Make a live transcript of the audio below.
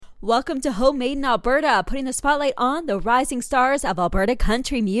Welcome to Homemade in Alberta, putting the spotlight on the rising stars of Alberta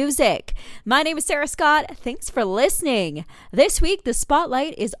country music. My name is Sarah Scott. Thanks for listening. This week, the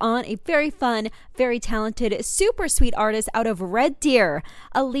spotlight is on a very fun, very talented, super sweet artist out of Red Deer,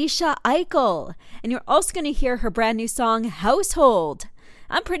 Alicia Eichel. And you're also going to hear her brand new song, Household.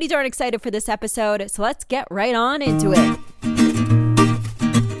 I'm pretty darn excited for this episode, so let's get right on into it.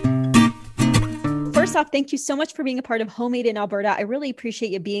 First off, thank you so much for being a part of Homemade in Alberta. I really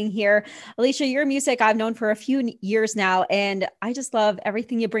appreciate you being here. Alicia, your music I've known for a few years now, and I just love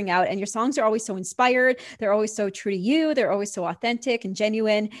everything you bring out. And your songs are always so inspired. They're always so true to you. They're always so authentic and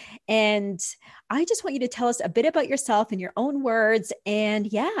genuine. And I just want you to tell us a bit about yourself in your own words.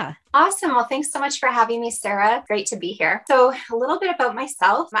 And yeah. Awesome. Well, thanks so much for having me, Sarah. Great to be here. So a little bit about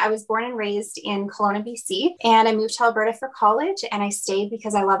myself. I was born and raised in Kelowna, BC, and I moved to Alberta for college, and I stayed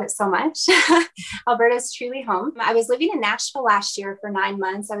because I love it so much. Alberta is truly home. I was living in Nashville last year for 9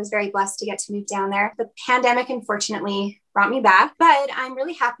 months. I was very blessed to get to move down there. The pandemic, unfortunately, brought me back, but I'm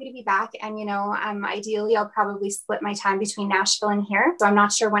really happy to be back. And, ideally, I'll probably split my time between Nashville and here. So I'm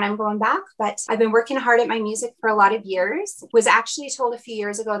not sure when I'm going back, but I've been working hard at my music for a lot of years. Was actually told a few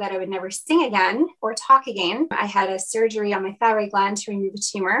years ago that I would never sing again or talk again. I had a surgery on my thyroid gland to remove a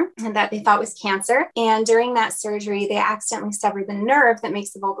tumor and that they thought was cancer. And during that surgery, they accidentally severed the nerve that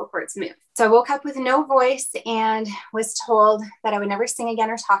makes the vocal cords move. So I woke up with no voice and was told that I would never sing again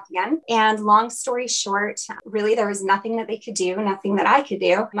or talk again. And long story short, really, there was nothing that they could do, nothing that I could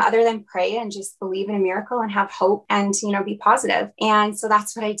do other than pray and just believe in a miracle and have hope and, be positive. And so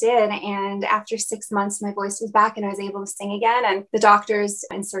that's what I did. And after 6 months, my voice was back and I was able to sing again. And the doctors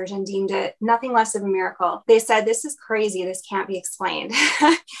and surgeon deemed it nothing less of a miracle. They said, this is crazy. This can't be explained.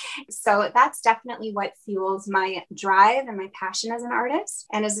 So that's definitely what fuels my drive and my passion as an artist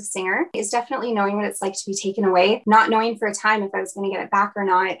and as a singer. Is definitely knowing what it's like to be taken away, not knowing for a time if I was going to get it back or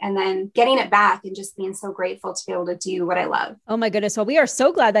not, and then getting it back and just being so grateful to be able to do what I love. Oh my goodness. Well, we are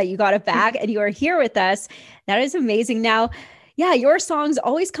so glad that you got it back and you are here with us. That is amazing. Now, yeah, your songs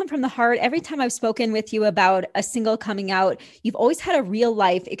always come from the heart. Every time I've spoken with you about a single coming out, you've always had a real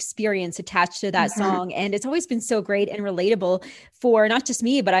life experience attached to that song. And it's always been so great and relatable for not just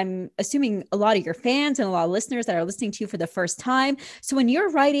me, but I'm assuming a lot of your fans and a lot of listeners that are listening to you for the first time. So when you're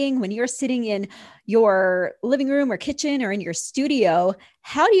writing, when you're sitting in your living room or kitchen or in your studio,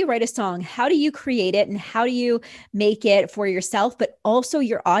 how do you write a song? How do you create it? And how do you make it for yourself, but also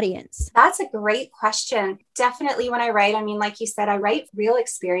your audience? That's a great question. Definitely when I write, like you said, I write real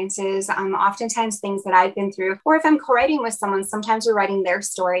experiences, oftentimes things that I've been through, or if I'm co-writing with someone, sometimes we're writing their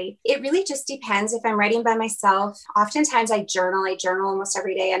story. It really just depends. If I'm writing by myself, oftentimes I journal almost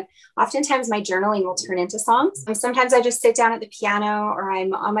every day. And oftentimes my journaling will turn into songs. Sometimes I just sit down at the piano or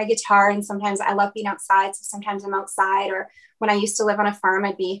I'm on my guitar, and sometimes I love being outside. So sometimes I'm outside, or when I used to live on a farm,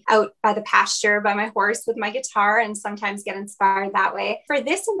 I'd be out by the pasture by my horse with my guitar and sometimes get inspired that way. For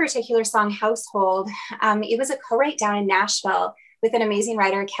this in particular song, Household, it was a co-write down in Nashville with an amazing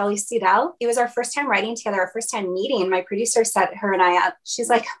writer, Kelly Sudell. It was our first time writing together, our first time meeting. My producer set her and I up. She's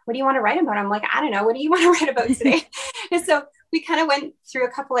like, what do you want to write about? I'm like, I don't know. What do you want to write about today? And so we kind of went through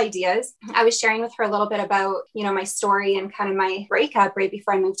a couple ideas. I was sharing with her a little bit about, my story and kind of my breakup right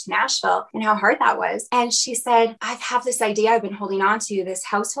before I moved to Nashville and how hard that was. And she said, I have this idea I've been holding on to, this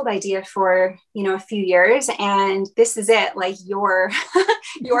household idea for, a few years. And this is it, like your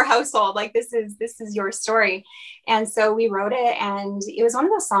household, like this is your story. And so we wrote it, and it was one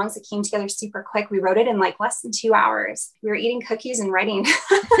of those songs that came together super quick. We wrote it in like less than 2 hours. We were eating cookies and writing.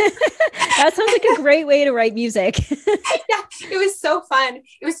 That sounds like a great way to write music. Yeah, it was so fun.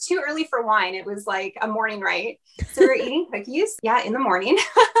 It was too early for wine. It was like a morning write. So we were eating cookies, in the morning.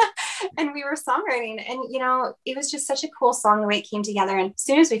 And we were songwriting. And, it was just such a cool song, the way it came together. And as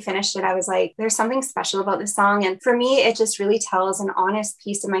soon as we finished it, I was like, there's something special about this song. And for me, it just really tells an honest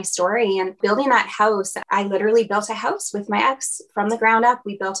piece of my story. And building that house, I literally built a house with my ex from the ground up.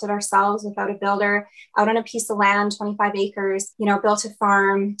 We built it ourselves without a builder, out on a piece of land, 25 acres, built a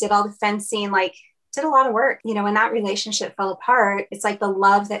farm, did all the fencing, did a lot of work. When that relationship fell apart, it's like the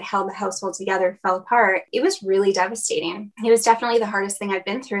love that held the household together fell apart. It was really devastating. It was definitely the hardest thing I've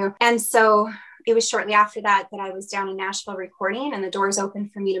been through. And so it was shortly after that I was down in Nashville recording, and the doors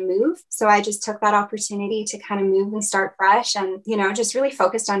opened for me to move. So I just took that opportunity to kind of move and start fresh, and, just really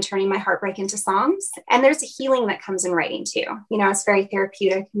focused on turning my heartbreak into songs. And there's a healing that comes in writing too. It's very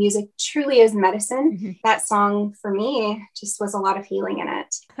therapeutic. Music truly is medicine. Mm-hmm. That song for me just was a lot of healing in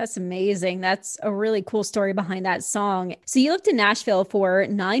it. That's amazing. That's a really cool story behind that song. So you lived in Nashville for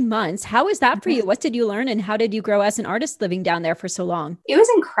 9 months. How was that for you? What did you learn, and how did you grow as an artist living down there for so long? It was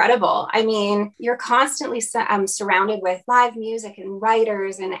incredible. and you're constantly surrounded with live music and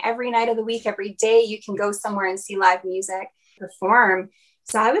writers, and every night of the week, every day you can go somewhere and see live music perform.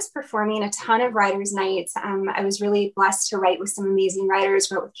 So I was performing a ton of writers' nights. I was really blessed to write with some amazing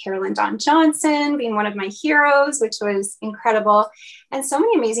writers. Wrote with Carolyn Dawn Johnson, being one of my heroes, which was incredible. And so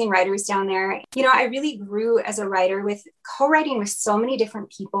many amazing writers down there. You know, I really grew as a writer with co-writing with so many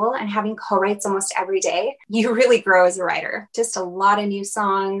different people and having co-writes almost every day. You really grow as a writer. Just a lot of new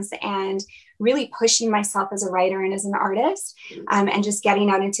songs and really pushing myself as a writer and as an artist, and just getting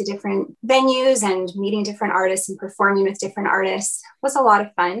out into different venues and meeting different artists and performing with different artists was a lot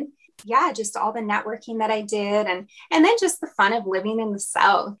of fun. Yeah, just all the networking that I did. And then just the fun of living in the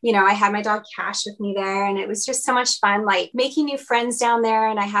South. You know, I had my dog Cash with me there, and it was just so much fun, like making new friends down there.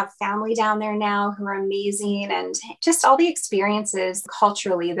 And I have family down there now who are amazing, and just all the experiences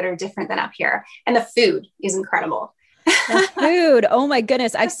culturally that are different than up here. And the food is incredible. The food. Oh my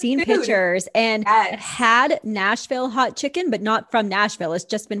goodness. I've seen pictures, and Yes. I've had Nashville hot chicken, but not from Nashville. It's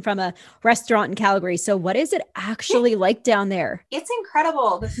just been from a restaurant in Calgary. So what is it actually like down there? It's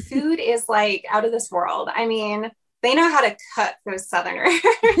incredible. The food is like out of this world. I mean, they know how to cook, those Southerners.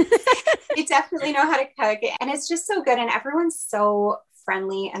 They definitely know how to cook. And it's just so good. And everyone's so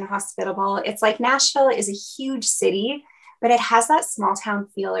friendly and hospitable. It's like Nashville is a huge city, but it has that small town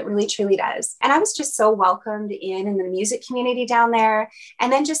feel. It really, truly does. And I was just so welcomed in the music community down there.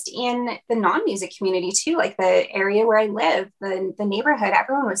 And then just in the non-music community too, like the area where I live, the neighborhood,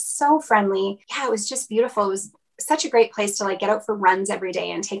 everyone was so friendly. Yeah, it was just beautiful. It was such a great place to like get out for runs every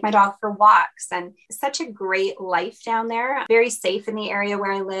day and take my dog for walks, and such a great life down there. Very safe in the area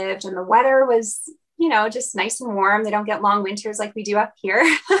where I lived, and the weather was, you know, just nice and warm. They don't get long winters like we do up here.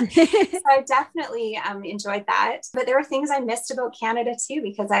 So I definitely enjoyed that. But there were things I missed about Canada too,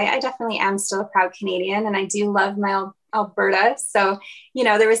 because I definitely am still a proud Canadian, and I do love my Alberta. So, you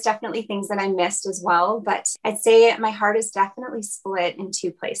know, there was definitely things that I missed as well. But I'd say my heart is definitely split in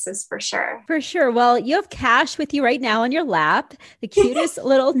two places for sure. For sure. Well, you have Cash with you right now on your lap, the cutest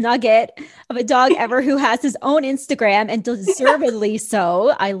little nugget of a dog ever, who has his own Instagram, and deservedly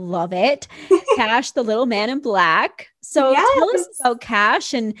so. I love it. Cash, the little man in black. So Yes. Tell us about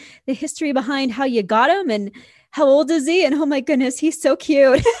Cash and the history behind how you got him, and how old is he? And oh my goodness, he's so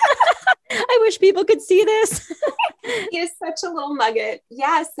cute. I wish people could see this. He is such a little nugget.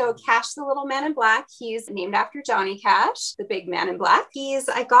 Yeah. So Cash, the little man in black, he's named after Johnny Cash, the big man in black.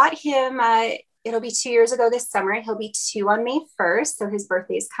 I got him, it'll be 2 years ago this summer. He'll be 2 on May 1st. So his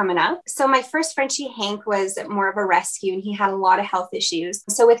birthday is coming up. So my first Frenchie, Hank, was more of a rescue, and he had a lot of health issues.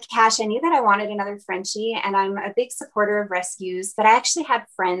 So with Cash, I knew that I wanted another Frenchie, and I'm a big supporter of rescues, but I actually had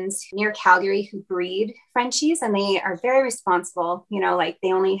friends near Calgary who breed Frenchies, and they are very responsible. You know, like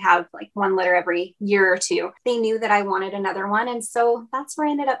they only have like 1 litter every year or two. They knew that I wanted another one. And so that's where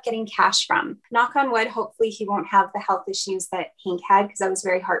I ended up getting Cash from. Knock on wood, hopefully he won't have the health issues that Hank had, because that was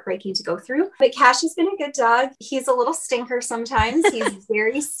very heartbreaking to go through. But Cash has been a good dog. He's a little stinker sometimes. He's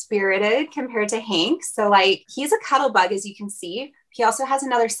very spirited compared to Hank. So like he's a cuddle bug, as you can see. He also has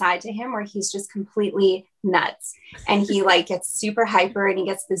another side to him where he's just completely nuts, and he like gets super hyper, and he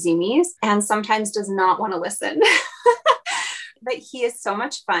gets the zoomies, and sometimes does not want to listen. But he is so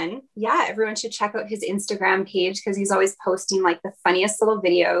much fun. Yeah, everyone should check out his Instagram page, because he's always posting like the funniest little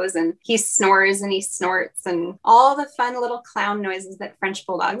videos, and he snores and he snorts and all the fun little clown noises that French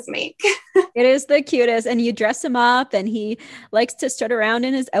bulldogs make. It is the cutest. And you dress him up, and he likes to strut around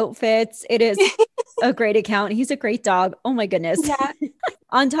in his outfits. It is a great account. He's a great dog. Oh my goodness. Yeah.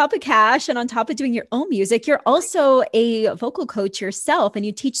 On top of Cash, and on top of doing your own music, you're also a vocal coach yourself, and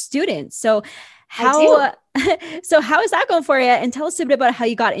you teach students. So how is that going for you? And tell us a bit about how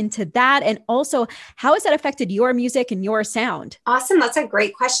you got into that, and also how has that affected your music and your sound? Awesome. That's a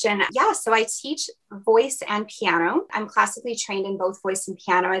great question. Yeah. So I teach voice and piano. I'm classically trained in both voice and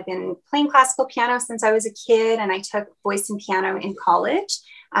piano. I've been playing classical piano since I was a kid, and I took voice and piano in college.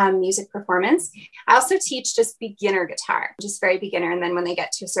 Music performance. I also teach just beginner guitar, just very beginner. And then when they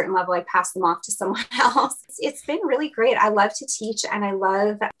get to a certain level, I pass them off to someone else. It's been really great. I love to teach, and I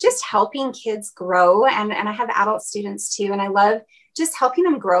love just helping kids grow. And I have adult students too. And I love just helping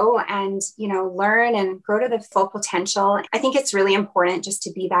them grow and, you know, learn and grow to the full potential. I think it's really important just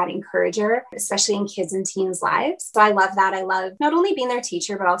to be that encourager, especially in kids and teens' lives. So I love that. I love not only being their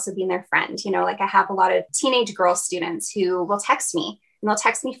teacher, but also being their friend. You know, like I have a lot of teenage girl students who will text me, and they'll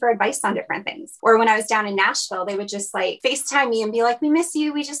text me for advice on different things. Or when I was down in Nashville, they would just like FaceTime me and be like, "We miss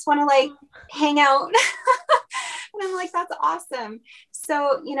you. We just want to like hang out." And I'm like, "That's awesome."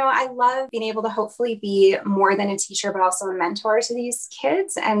 So, I love being able to hopefully be more than a teacher, but also a mentor to these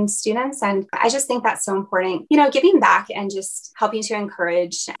kids and students. And I just think that's so important, giving back and just helping to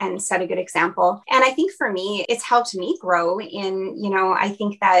encourage and set a good example. And I think for me, it's helped me grow in, I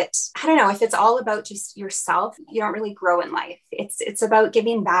think that, I don't know, if it's all about just yourself, you don't really grow in life. It's about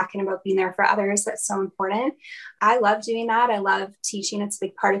giving back and about being there for others. That's so important. I love doing that. I love teaching. It's a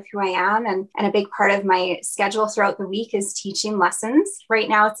big part of who I am. And a big part of my schedule throughout the week is teaching lessons. Right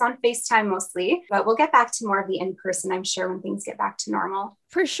now it's on FaceTime mostly, but we'll get back to more of the in-person, I'm sure, when things get back to normal.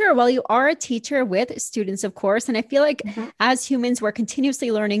 For sure. Well, you are a teacher with students, of course. And I feel like as humans, we're continuously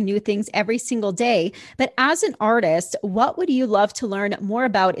learning new things every single day. But as an artist, what would you love to learn more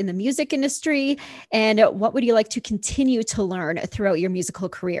about in the music industry? And what would you like to continue to learn throughout your musical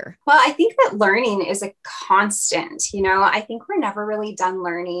career? Well, I think that learning is a constant, I think we're never really done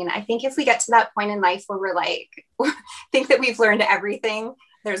learning. I think if we get to that point in life where we're like, think that we've learned everything,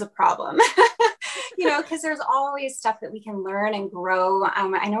 there's a problem, because there's always stuff that we can learn and grow.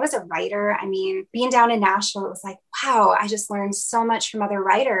 I know as a writer, being down in Nashville, it was like, wow, I just learned so much from other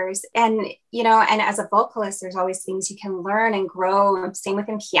writers. And, and as a vocalist, there's always things you can learn and grow. Same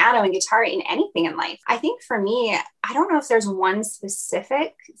within piano and guitar, in anything in life. I think for me, I don't know if there's one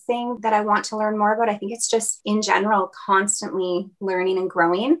specific thing that I want to learn more about. I think it's just in general, constantly learning and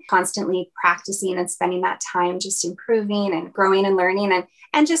growing, constantly practicing and spending that time just improving and growing and learning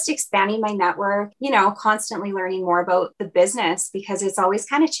and just expanding my network, constantly learning more about the business because it's always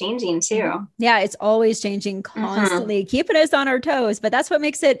kind of changing too. Yeah, it's always changing constantly, keeping us on our toes, but that's what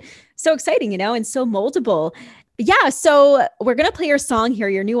makes it so exciting, and so moldable. Yeah. So we're going to play your song here,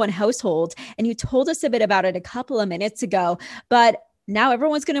 your new one, Household. And you told us a bit about it a couple of minutes ago, but now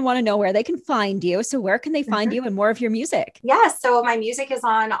everyone's going to want to know where they can find you. So where can they find you and more of your music? Yeah. So my music is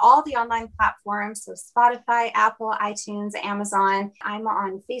on all the online platforms. So Spotify, Apple, iTunes, Amazon. I'm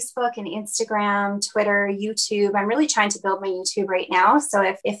on Facebook and Instagram, Twitter, YouTube. I'm really trying to build my YouTube right now. So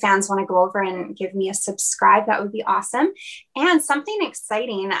if fans want to go over and give me a subscribe, that would be awesome. And something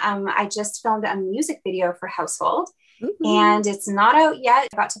exciting. I just filmed a music video for Household. And it's not out yet.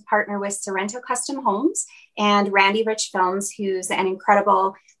 I got to partner with Sorrento Custom Homes and Randy Rich Films, who's an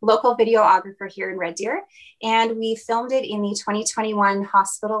incredible local videographer here in Red Deer. And we filmed it in the 2021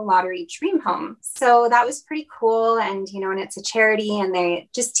 Hospital Lottery Dream Home. So that was pretty cool. And, and it's a charity, and they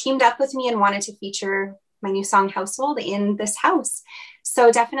just teamed up with me and wanted to feature my new song Household in this house.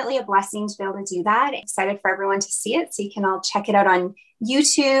 So definitely a blessing to be able to do that. Excited for everyone to see it. So you can all check it out on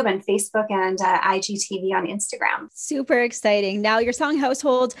YouTube and Facebook and IGTV on Instagram. Super exciting. Now your song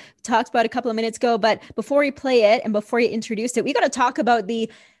Household, we talked about a couple of minutes ago, but before we play it and before you introduce it, we got to talk about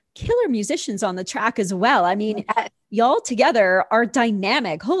the killer musicians on the track as well. Y'all together are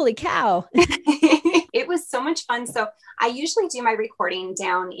dynamic. Holy cow. It was so much fun. So I usually do my recording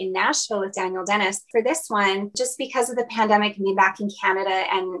down in Nashville with Daniel Dennis. For this one, just because of the pandemic, me back in Canada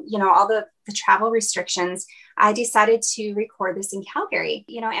and, all the travel restrictions, I decided to record this in Calgary.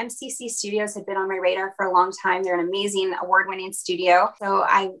 MCC Studios had been on my radar for a long time. They're an amazing award-winning studio. So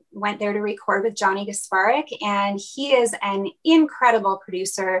I went there to record with Johnny Gasparik, and he is an incredible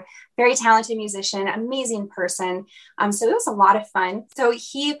producer, very talented musician, amazing person. So it was a lot of fun. So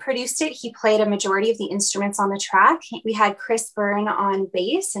he produced it. He played a majority of the instruments on the track. We had Chris Byrne on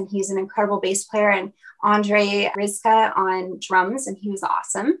bass, and he's an incredible bass player, and Andre Rizka on drums, and he was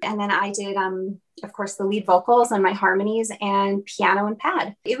awesome. And then I did, of course, the lead vocals and my harmonies and piano and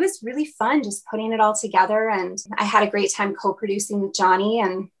pad. It was really fun just putting it all together. And I had a great time co-producing with Johnny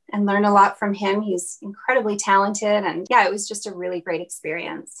and learned a lot from him. He's incredibly talented. And yeah, it was just a really great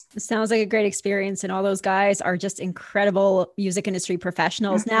experience. It sounds like a great experience. And all those guys are just incredible music industry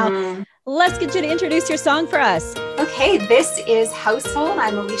professionals. Now, let's get you to introduce your song for us. Okay, this is Household.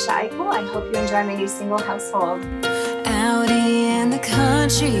 I'm Alicia Eichel. I hope you enjoy my new single, Household. Out in the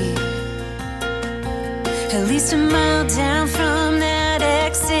country, at least a mile down from that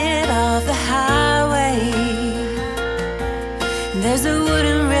exit of the highway, there's a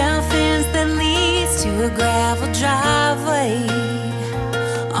wooden rail fence that leads to a gravel driveway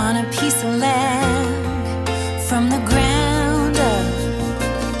on a piece of land from the ground up.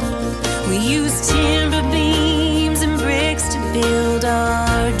 We use timber beams and bricks to build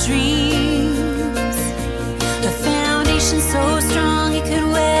our dreams, a foundation so strong it could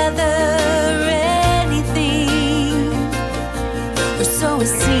weather anything, or so it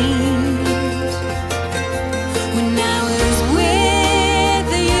seems. When I was with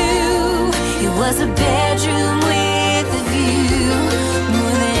you, it was a bedroom with a view,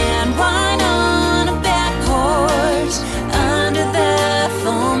 more than wine on a back porch under the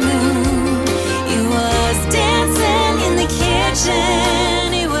full moon. It was dancing in the kitchen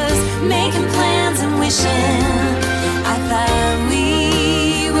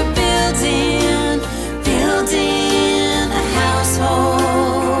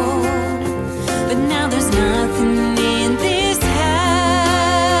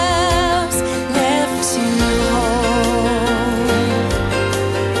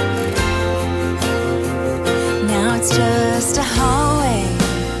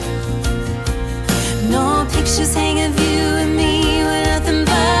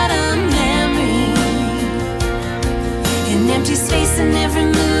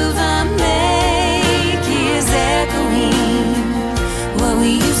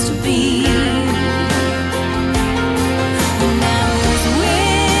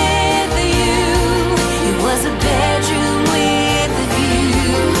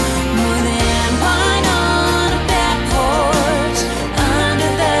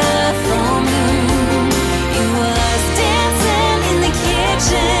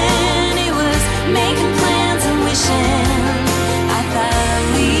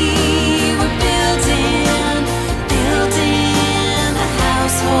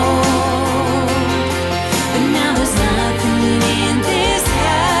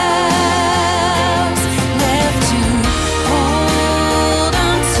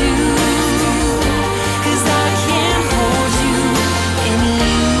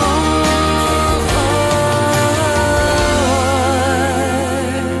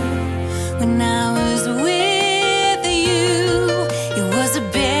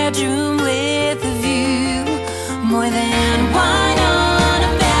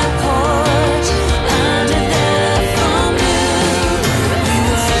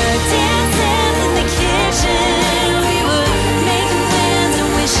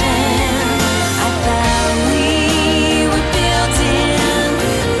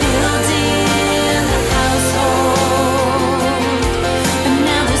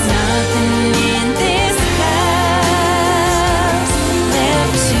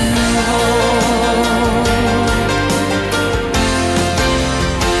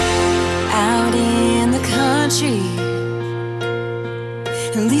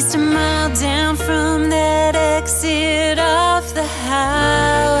least a mile down from that exit off the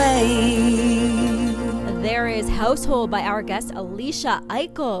highway. There is Household by our guest Alicia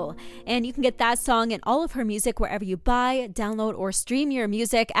Eichel, and you can get that song and all of her music wherever you buy, download, or stream your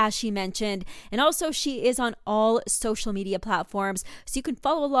music, as she mentioned. And also, she is on all social media platforms, so you can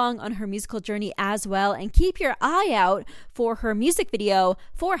follow along on her musical journey as well, and keep your eye out for her music video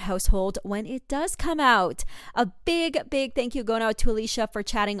for Household when it does come out. A big thank you going out to Alicia for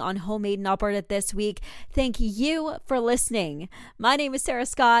chatting on Homemade in Alberta this week. Thank you for listening. My name is Sarah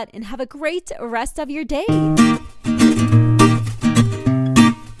Scott, and have a great rest of your day.